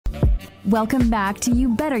Welcome back to You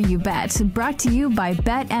Better You Bet, brought to you by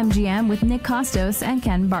BetMGM with Nick Costos and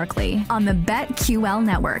Ken Barkley on the BetQL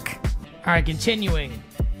network. All right, continuing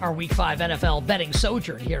our Week 5 NFL betting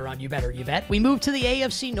sojourn here on You Better You Bet. We move to the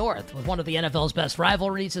AFC North with one of the NFL's best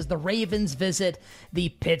rivalries as the Ravens visit the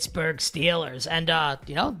Pittsburgh Steelers.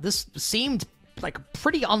 And, this seemed like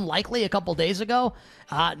pretty unlikely a couple days ago.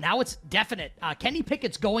 Now it's definite. Kenny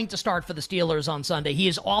Pickett's going to start for the Steelers on Sunday. He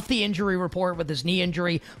is off the injury report with his knee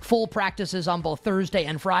injury. Full practices on both Thursday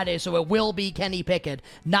and Friday, so it will be Kenny Pickett,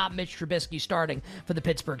 not Mitch Trubisky, starting for the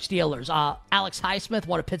Pittsburgh Steelers. Alex Highsmith,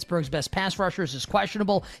 one of Pittsburgh's best pass rushers, is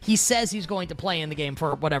questionable. He says he's going to play in the game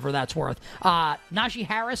for whatever that's worth. Najee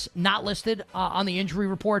Harris, not listed on the injury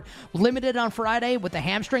report. Limited on Friday with the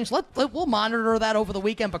hamstrings. We'll monitor that over the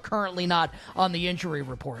weekend, but currently not on the injury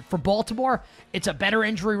report. For Baltimore, it's a better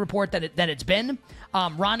injury report than it's been.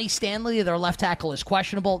 Ronnie Stanley, their left tackle, is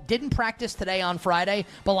questionable. Didn't practice today on Friday,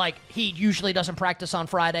 but he usually doesn't practice on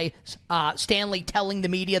Friday. Stanley telling the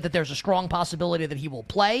media that there's a strong possibility that he will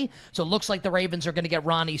play. So it looks like the Ravens are going to get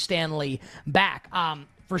Ronnie Stanley back.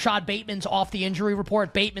 Rashad Bateman's off the injury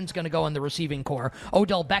report. Bateman's going to go in the receiving corps.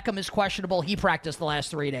 Odell Beckham is questionable. He practiced the last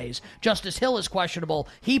 3 days. Justice Hill is questionable.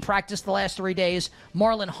 He practiced the last 3 days.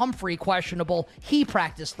 Marlon Humphrey, questionable. He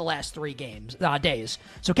practiced the last 3 days.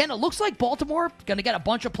 So, Ken, it looks like Baltimore going to get a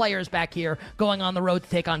bunch of players back here going on the road to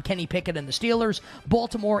take on Kenny Pickett and the Steelers.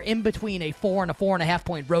 Baltimore in between a 4 and a 4.5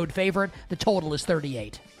 point road favorite. The total is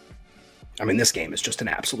 38. I mean, this game is just an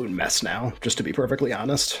absolute mess now, just to be perfectly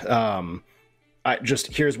honest.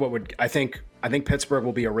 Here's what I think Pittsburgh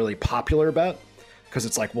will be a really popular bet because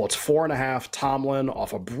it's it's 4.5. Tomlin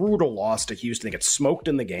off a brutal loss to Houston. He gets smoked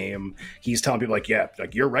in the game. He's telling people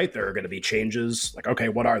you're right. There are going to be changes. Okay,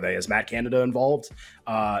 what are they? Is Matt Canada involved?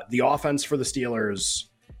 The offense for the Steelers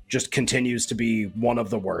just continues to be one of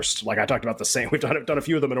the worst. I talked about the Saints. We've done a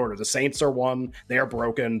few of them in order. The Saints are one. They are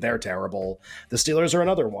broken. They're terrible. The Steelers are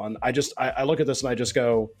another one. I look at this and I just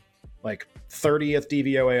go, 30th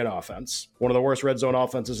DVOA in offense, one of the worst red zone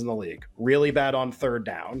offenses in the league, really bad on third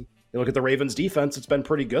down. You look at the Ravens defense, it's been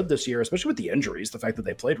pretty good this year, especially with the injuries, the fact that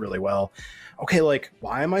they played really well. Okay,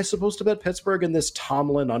 why am I supposed to bet Pittsburgh in this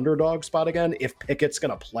Tomlin underdog spot again if Pickett's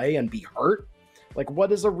going to play and be hurt?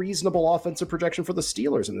 What is a reasonable offensive projection for the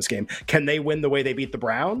Steelers in this game? Can they win the way they beat the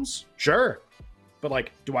Browns? Sure. But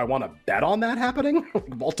do I want to bet on that happening?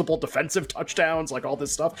 Multiple defensive touchdowns, all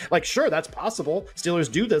this stuff. Sure, that's possible.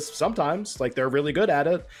 Steelers do this sometimes. They're really good at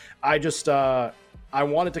it. I just, I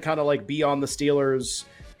wanted to kind of be on the Steelers,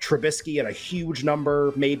 Trubisky at a huge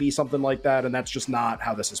number, maybe something like that. And that's just not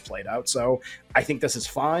how this has played out. So I think this is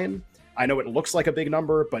fine. I know it looks like a big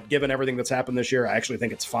number, but given everything that's happened this year, I actually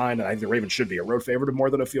think it's fine. And I think the Ravens should be a road favorite of more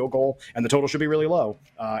than a field goal, and the total should be really low.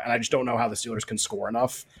 And I just don't know how the Steelers can score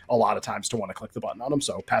enough a lot of times to want to click the button on them.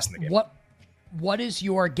 So passing the game. What is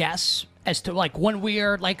your guess as to when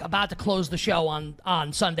we're about to close the show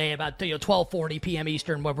on Sunday about 12:40 p.m.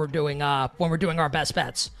 Eastern when we're doing our best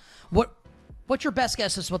bets? What's your best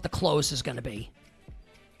guess as to what the close is going to be?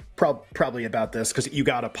 Probably about this, because you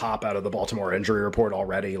got a pop out of the Baltimore injury report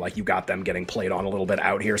already. You got them getting played on a little bit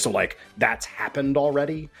out here. So that's happened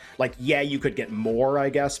already. Yeah, you could get more,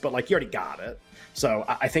 I guess, but you already got it. So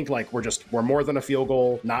I think we're more than a field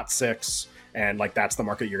goal, not 6. And that's the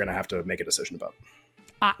market you're going to have to make a decision about.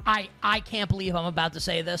 I can't believe I'm about to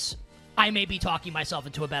say this. I may be talking myself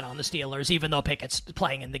into a bet on the Steelers, even though Pickett's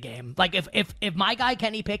playing in the game. If my guy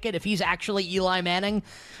Kenny Pickett, if he's actually Eli Manning,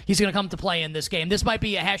 he's going to come to play in this game. This might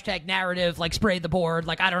be a hashtag narrative, spray the board.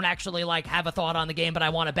 I don't actually have a thought on the game, but I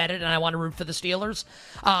want to bet it and I want to root for the Steelers.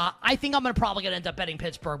 I think I'm probably going to end up betting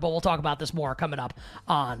Pittsburgh, but we'll talk about this more coming up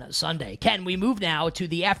on Sunday. Ken, we move now to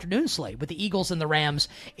the afternoon slate with the Eagles and the Rams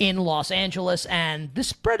in Los Angeles, and this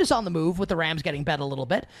spread is on the move with the Rams getting bet a little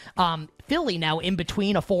bit. Philly now in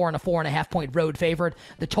between a 4 and a 4.5 point road favorite.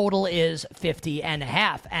 The total is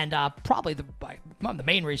 50.5. And probably the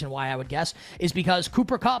main reason why I would guess is because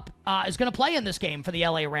Cooper Kupp is going to play in this game for the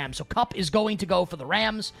LA Rams. So Kupp is going to go for the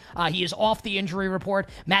Rams. He is off the injury report.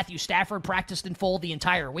 Matthew Stafford practiced in full the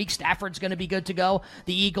entire week. Stafford's going to be good to go.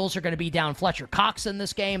 The Eagles are going to be down Fletcher Cox in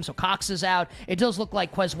this game, so Cox is out. It does look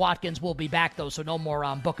like Quez Watkins will be back, though, so no more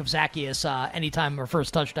Book of Zacchaeus anytime or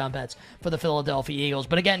first touchdown bets for the Philadelphia Eagles.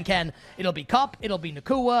 But again, Ken, it'll be Kupp, it'll be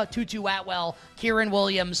Nakua, Tutu Atwell, Kieran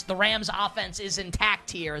Williams. The Rams offense is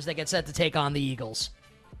intact here as they get set to take on the Eagles.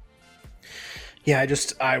 Yeah,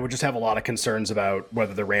 I would just have a lot of concerns about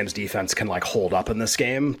whether the Rams defense can hold up in this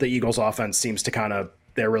game. The Eagles offense seems to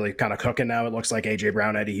they're really kind of cooking now. It looks like A.J.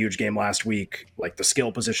 Brown had a huge game last week. The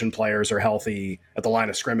skill position players are healthy. At the line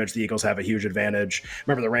of scrimmage, the Eagles have a huge advantage.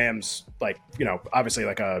 Remember the Rams, obviously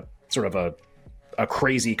a sort of a a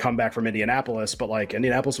crazy comeback from Indianapolis, but like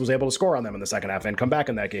Indianapolis was able to score on them in the second half and come back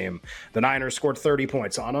in that game. The Niners scored 30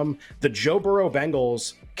 points on them. The Joe Burrow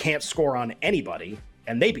Bengals can't score on anybody,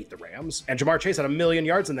 and they beat the Rams. And Jamar Chase had 1,000,000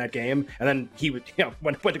 yards in that game, and then he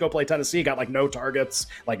went to go play Tennessee, got like no targets,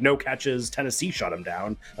 like no catches. Tennessee shut him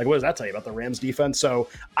down. Like, what does that tell you about the Rams defense? So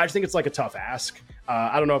I just think it's like a tough ask.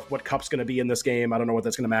 I don't know what Kupp's going to be in this game. I don't know what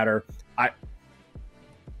that's going to matter.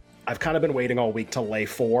 I've kind of been waiting all week to lay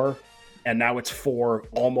 4, and now it's 4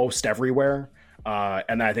 almost everywhere.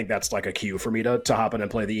 And I think that's like a cue for me to hop in and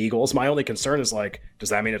play the Eagles. My only concern is like, does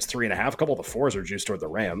that mean it's 3.5? A couple of the 4s are juiced toward the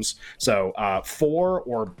Rams. So 4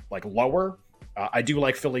 or like lower. I do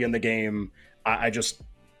like Philly in the game. I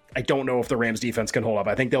don't know if the Rams defense can hold up.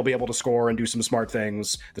 I think they'll be able to score and do some smart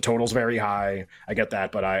things. The total's very high. I get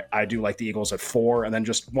that, but I do like the Eagles at 4. And then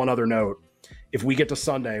just one other note. If we get to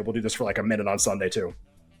Sunday, we'll do this for like a minute on Sunday too.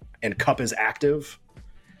 And Kupp is active,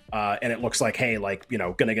 and it looks like, hey, like,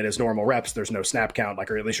 going to get his normal reps. There's no snap count,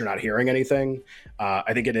 like, or at least you're not hearing anything.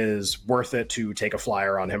 I think it is worth it to take a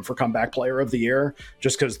flyer on him for comeback player of the year,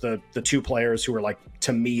 just because the 2 players who are, like,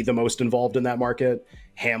 to me, the most involved in that market,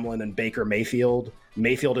 Hamlin and Baker Mayfield.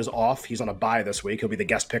 Mayfield is off. He's on a bye this week. He'll be the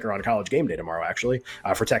guest picker on College Game Day tomorrow, actually,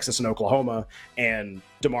 for Texas and Oklahoma. And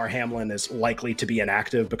DeMar Hamlin is likely to be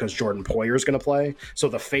inactive because Jordan Poyer is going to play. So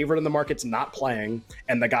the favorite in the market's not playing,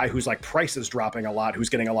 and the guy who's like price is dropping a lot, who's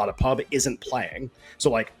getting a lot of pub, isn't playing. So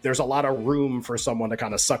like there's a lot of room for someone to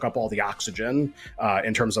kind of suck up all the oxygen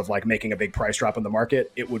in terms of like making a big price drop in the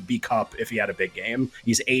market. It would be Kupp if he had a big game.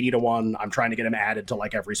 He's 80-1. I'm trying to get him added to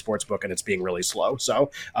like every sports book, and it's being really slow. So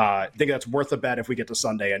I think that's worth a bet if we get to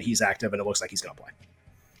Sunday and he's active and it looks like he's going to play.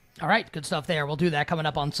 All right, good stuff there. We'll do that coming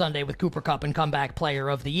up on Sunday with Cooper Kupp and comeback player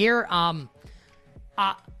of the year. I'm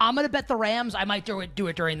going to bet the Rams. I might do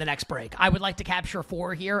it during the next break. I would like to capture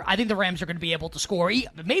 4 here. I think the Rams are going to be able to score.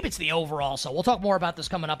 Maybe it's the over also. We'll talk more about this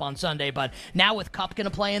coming up on Sunday, but now with Kupp going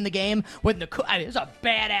to play in the game, it's a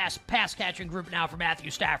badass pass-catching group now for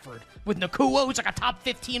Matthew Stafford. With Nakua, who's like a top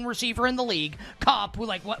 15 receiver in the league. Kupp, who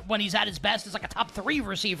when he's at his best is like a top 3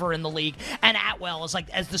 receiver in the league. And Atwell is like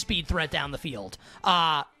as the speed threat down the field.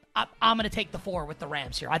 I'm going to take the 4 with the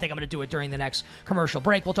Rams here. I think I'm going to do it during the next commercial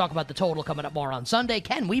break. We'll talk about the total coming up more on Sunday.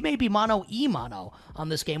 Ken, we may be mono on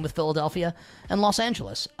this game with Philadelphia and Los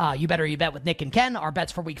Angeles. You better you bet with Nick and Ken, our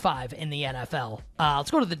bets for week 5 in the NFL.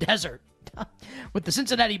 Let's go to the desert with the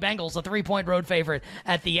Cincinnati Bengals, a 3-point road favorite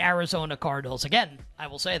at the Arizona Cardinals. Again, I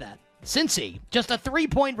will say that. Cincy, just a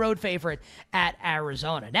 3-point road favorite at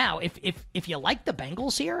Arizona. Now, if you like the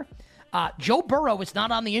Bengals here, Joe Burrow is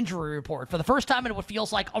not on the injury report for the first time in what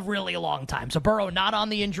feels like a really long time. So Burrow not on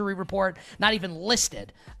the injury report, not even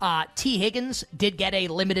listed. T. Higgins did get a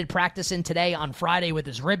limited practice in today on Friday with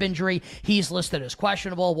his rib injury. He's listed as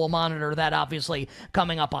questionable. We'll monitor that, obviously,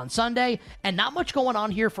 coming up on Sunday. And not much going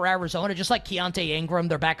on here for Arizona. Just like Keontae Ingram,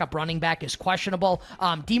 their backup running back, is questionable.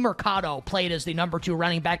 DeMercado played as the number 2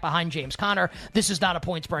 running back behind James Conner. This is not a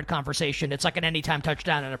point spread conversation. It's like an anytime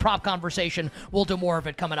touchdown and a prop conversation. We'll do more of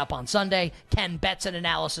it coming up on Sunday. Ken, bets and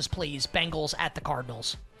analysis, please. Bengals at the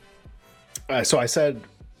Cardinals. So I said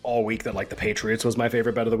all week that like the Patriots was my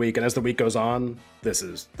favorite bet of the week, and as the week goes on, this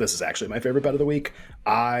is actually my favorite bet of the week.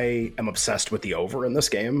 I am obsessed with the over in this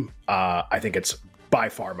game. I think it's by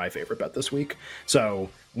far my favorite bet this week. So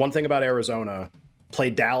one thing about Arizona,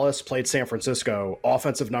 played Dallas, played San Francisco,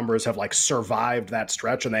 offensive numbers have like survived that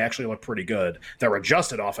stretch, and they actually look pretty good. Their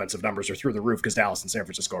adjusted offensive numbers are through the roof because Dallas and San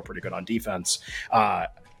Francisco are pretty good on defense.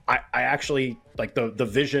 I actually like the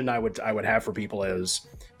vision I would have for people is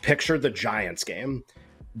picture the Giants game.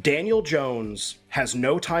 Daniel Jones has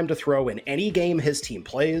no time to throw in any game his team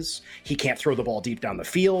plays. He can't throw the ball deep down the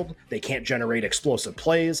field. They can't generate explosive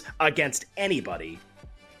plays against anybody,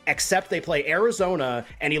 except they play Arizona,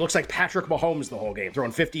 and he looks like Patrick Mahomes the whole game,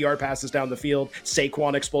 throwing 50-yard passes down the field,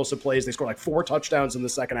 Saquon explosive plays. They score like 4 touchdowns in the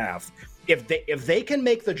second half. If they can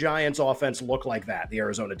make the Giants offense look like that, the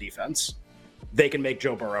Arizona defense, they can make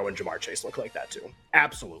Joe Burrow and Jamar Chase look like that too.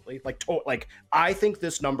 Absolutely. Like I think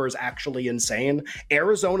this number is actually insane.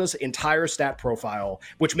 Arizona's entire stat profile,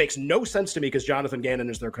 which makes no sense to me because Jonathan Gannon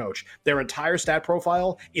is their coach, their entire stat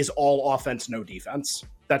profile is all offense, no defense.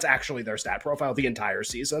 That's actually their stat profile the entire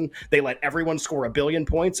season. They let everyone score 1 billion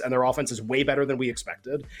points, and their offense is way better than we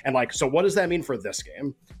expected. And so what does that mean for this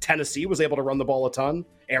game? Tennessee was able to run the ball a ton.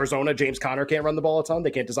 Arizona, James Conner can't run the ball a ton.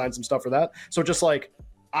 They can't design some stuff for that. So just like,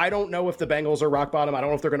 I don't know if the Bengals are rock bottom. I don't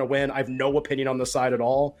know if they're going to win. I have no opinion on this side at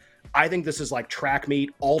all. I think this is like track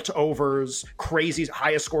meet, alt overs, crazy,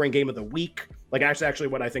 highest scoring game of the week. Like actually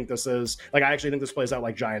what I think this is. Like I actually think this plays out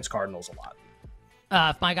like Giants Cardinals a lot.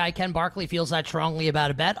 If my guy Ken Barkley feels that strongly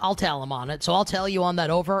about a bet, I'll tell him on it. So I'll tell you on that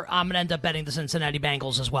over. I'm going to end up betting the Cincinnati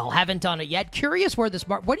Bengals as well. Haven't done it yet. Curious where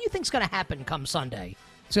what do you think's going to happen come Sunday?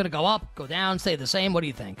 It's going to go up, go down, stay the same. What do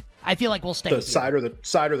you think? I feel like we'll stay. The side or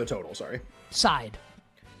the total? Sorry. Side.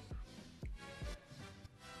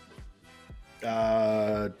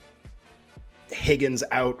 Higgins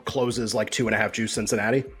out, closes like 2.5 juice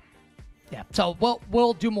Cincinnati. Yeah, so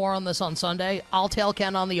we'll do more on this on Sunday. I'll tail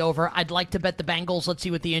Ken on the over. I'd like to bet the Bengals. Let's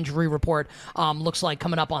see what the injury report looks like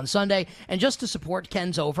coming up on Sunday. And just to support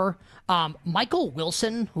Ken's over, Michael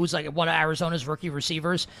Wilson, who's like one of Arizona's rookie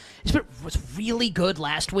receivers, was really good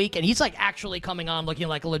last week, and he's like actually coming on looking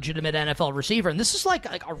like a legitimate NFL receiver. And this is like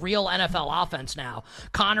a real NFL offense now.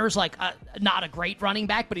 Connor's like not a great running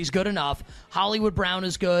back, but he's good enough. Hollywood Brown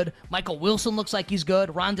is good. Michael Wilson looks like he's good.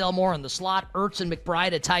 Rondell Moore in the slot. Ertz and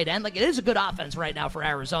McBride at tight end. Like, it is a good offense right now for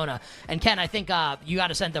Arizona. And Ken, I think you got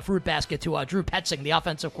to send the fruit basket to Drew Petzing, the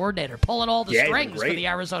offensive coordinator, pulling all the strings for the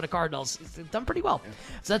Arizona Cardinals. He's done pretty well. Yeah.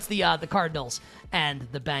 So that's the Cardinals and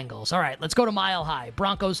the Bengals. All right, let's go to Mile High.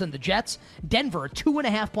 Broncos and the Jets. Denver,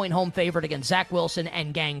 2.5-point home favorite against Zach Wilson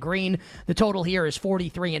and Gang Green. The total here is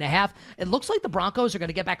 43.5. It looks like the Broncos are going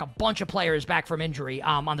to get back a bunch of players back from injury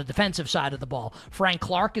on the defensive side of the ball. Frank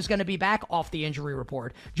Clark is going to be back off the injury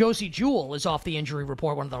report. Josie Jewell is off the injury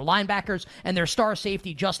report, one of their linebackers, and their star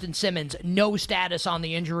safety, Justin Simmons, no status on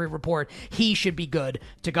the injury report. He should be good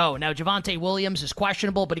to go. Now, Javonte Williams is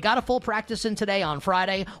questionable, but he got a full practice in today on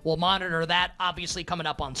Friday. We'll monitor that, obviously, coming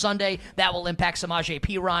up on Sunday. That will impact Samaje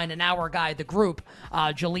Perine and our guy, the group,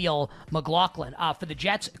 Jaleel McLaughlin. For the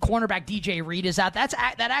Jets, cornerback DJ Reed is out. That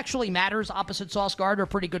actually matters. Opposite Sauce Gardner,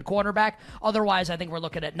 pretty good cornerback. Otherwise, I think we're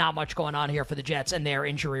looking at not much going on here for the Jets and their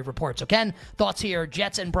injury reports. So, Ken, thoughts here?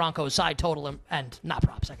 Jets and Broncos, side total, and not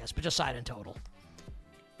props, I guess, but just side and total.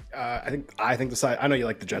 I think the side. I know you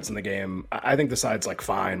like the Jets in the game. I think the side's like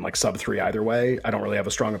fine, like sub 3 either way. I don't really have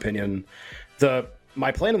a strong opinion. My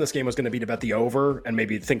plan in this game was going to be to bet the over and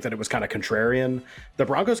maybe think that it was kind of contrarian. The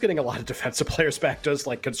Broncos getting a lot of defensive players back does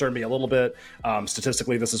like concern me a little bit.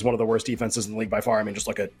 Statistically, this is one of the worst defenses in the league by far. I mean, just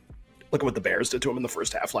look at what the Bears did to him in the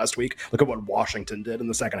first half last week. Look at what Washington did in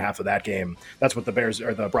the second half of that game. That's what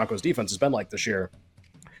the Broncos defense has been like this year.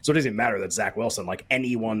 So it doesn't even matter that Zach Wilson, like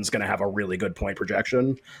anyone's going to have a really good point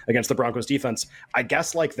projection against the Broncos defense. I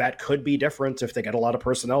guess like that could be different if they get a lot of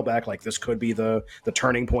personnel back. Like this could be the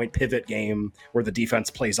turning point pivot game where the defense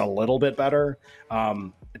plays a little bit better.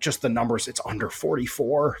 Just the numbers, it's under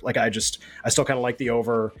 44. Like I still kind of like the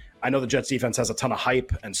over. I know the Jets defense has a ton of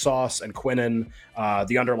hype and sauce and Quinnen.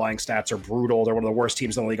 The underlying stats are brutal. They're one of the worst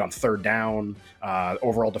teams in the league on third down.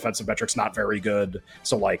 Overall defensive metrics, not very good.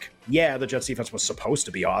 So like, yeah, the Jets defense was supposed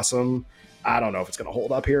to be awesome. I don't know if it's going to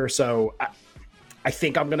hold up here. So I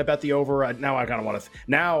think I'm going to bet the over. Now I kind of want to.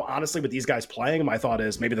 Now, honestly, with these guys playing, my thought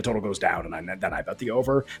is maybe the total goes down, and then I bet the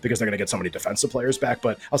over because they're going to get so many defensive players back.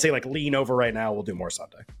 But I'll say like lean over right now. We'll do more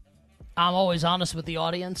Sunday. I'm always honest with the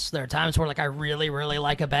audience. There are times where like I really, really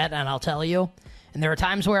like a bet, and I'll tell you. And there are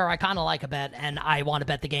times where I kind of like a bet, and I want to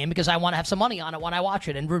bet the game because I want to have some money on it when I watch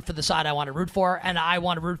it and root for the side I want to root for, and I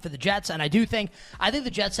want to root for the Jets. And I think the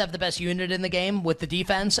Jets have the best unit in the game with the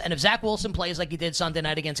defense. And if Zach Wilson plays like he did Sunday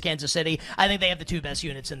night against Kansas City, I think they have the two best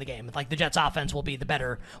units in the game. Like the Jets' offense will be the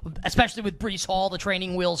better, especially with Breece Hall, the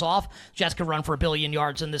training wheels off. Jets could run for 1 billion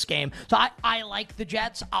yards in this game. So I like the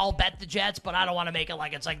Jets. I'll bet the Jets, but I don't want to make it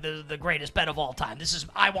like it's like the greatest bet of all time.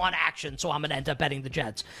 I want action, so I'm going to end up betting the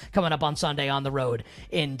Jets coming up on Sunday on the road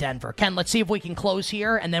in Denver. Ken, let's see if we can close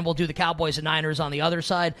here, and then we'll do the Cowboys and Niners on the other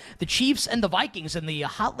side. The Chiefs and the Vikings in the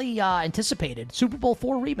hotly anticipated Super Bowl IV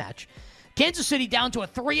rematch. Kansas City down to a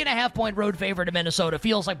 3.5-point road favorite in Minnesota.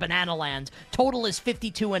 Feels like banana land. Total is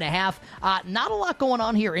 52.5. Not a lot going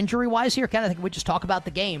on here injury-wise here. Ken, I think we just talk about the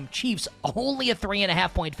game. Chiefs only a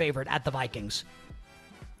 3.5-point favorite at the Vikings.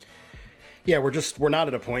 Yeah, we're not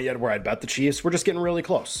at a point yet where I'd bet the Chiefs. We're just getting really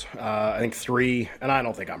close. I think 3, and I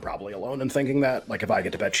don't think I'm probably alone in thinking that. Like, if I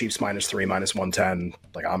get to bet Chiefs -3, -110,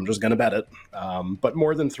 like, I'm just going to bet it. But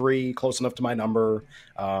more than 3, close enough to my number,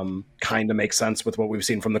 kind of makes sense with what we've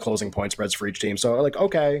seen from the closing point spreads for each team. So, like,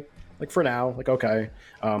 okay. Like, for now, like, okay.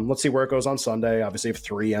 Let's see where it goes on Sunday. Obviously, if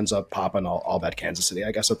 3 ends up popping, I'll bet Kansas City,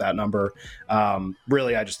 I guess, at that number.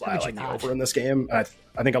 Really, I like the over in this game. I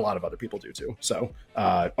think a lot of other people do, too. So,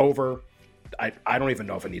 over. I don't even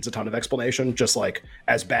know if it needs a ton of explanation. Just like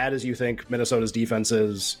as bad as you think Minnesota's defense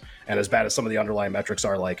is, and as bad as some of the underlying metrics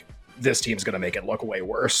are, like this team's going to make it look way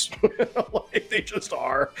worse. Like they just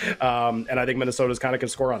are. And I think Minnesota's kind of can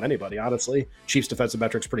score on anybody, honestly. Chiefs defensive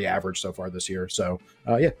metrics pretty average so far this year. So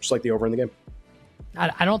yeah, just like the over in the game.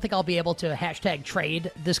 I don't think I'll be able to hashtag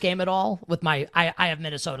trade this game at all with I have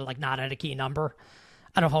Minnesota like not at a key number.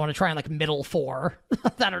 I don't know if I want to try and like middle 4.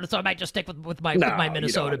 I don't know, so I might just stick with my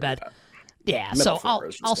Minnesota bet. Yeah, middle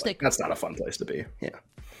so I'll stick. That's not a fun place to be. Yeah.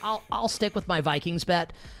 I'll stick with my Vikings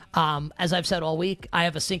bet. As I've said all week, I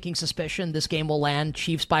have a sinking suspicion this game will land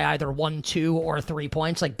Chiefs by either 1, 2, or 3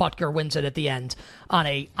 points. Like Butker wins it at the end on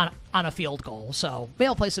a field goal. So maybe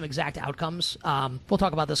I'll play some exact outcomes. We'll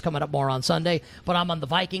talk about this coming up more on Sunday. But I'm on the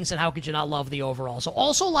Vikings, and how could you not love the overall? So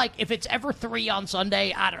also, like, if it's ever 3 on Sunday,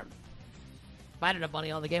 if I didn't have money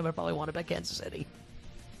on the game, I'd probably want to bet Kansas City,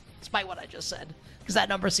 despite what I just said, because that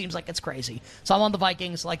number seems like it's crazy. So I'm on the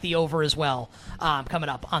Vikings, like the over as well, coming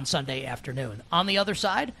up on Sunday afternoon. On the other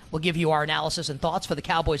side, we'll give you our analysis and thoughts for the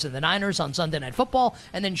Cowboys and the Niners on Sunday Night Football,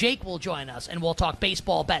 and then Jake will join us, and we'll talk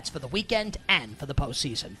baseball bets for the weekend and for the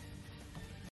postseason.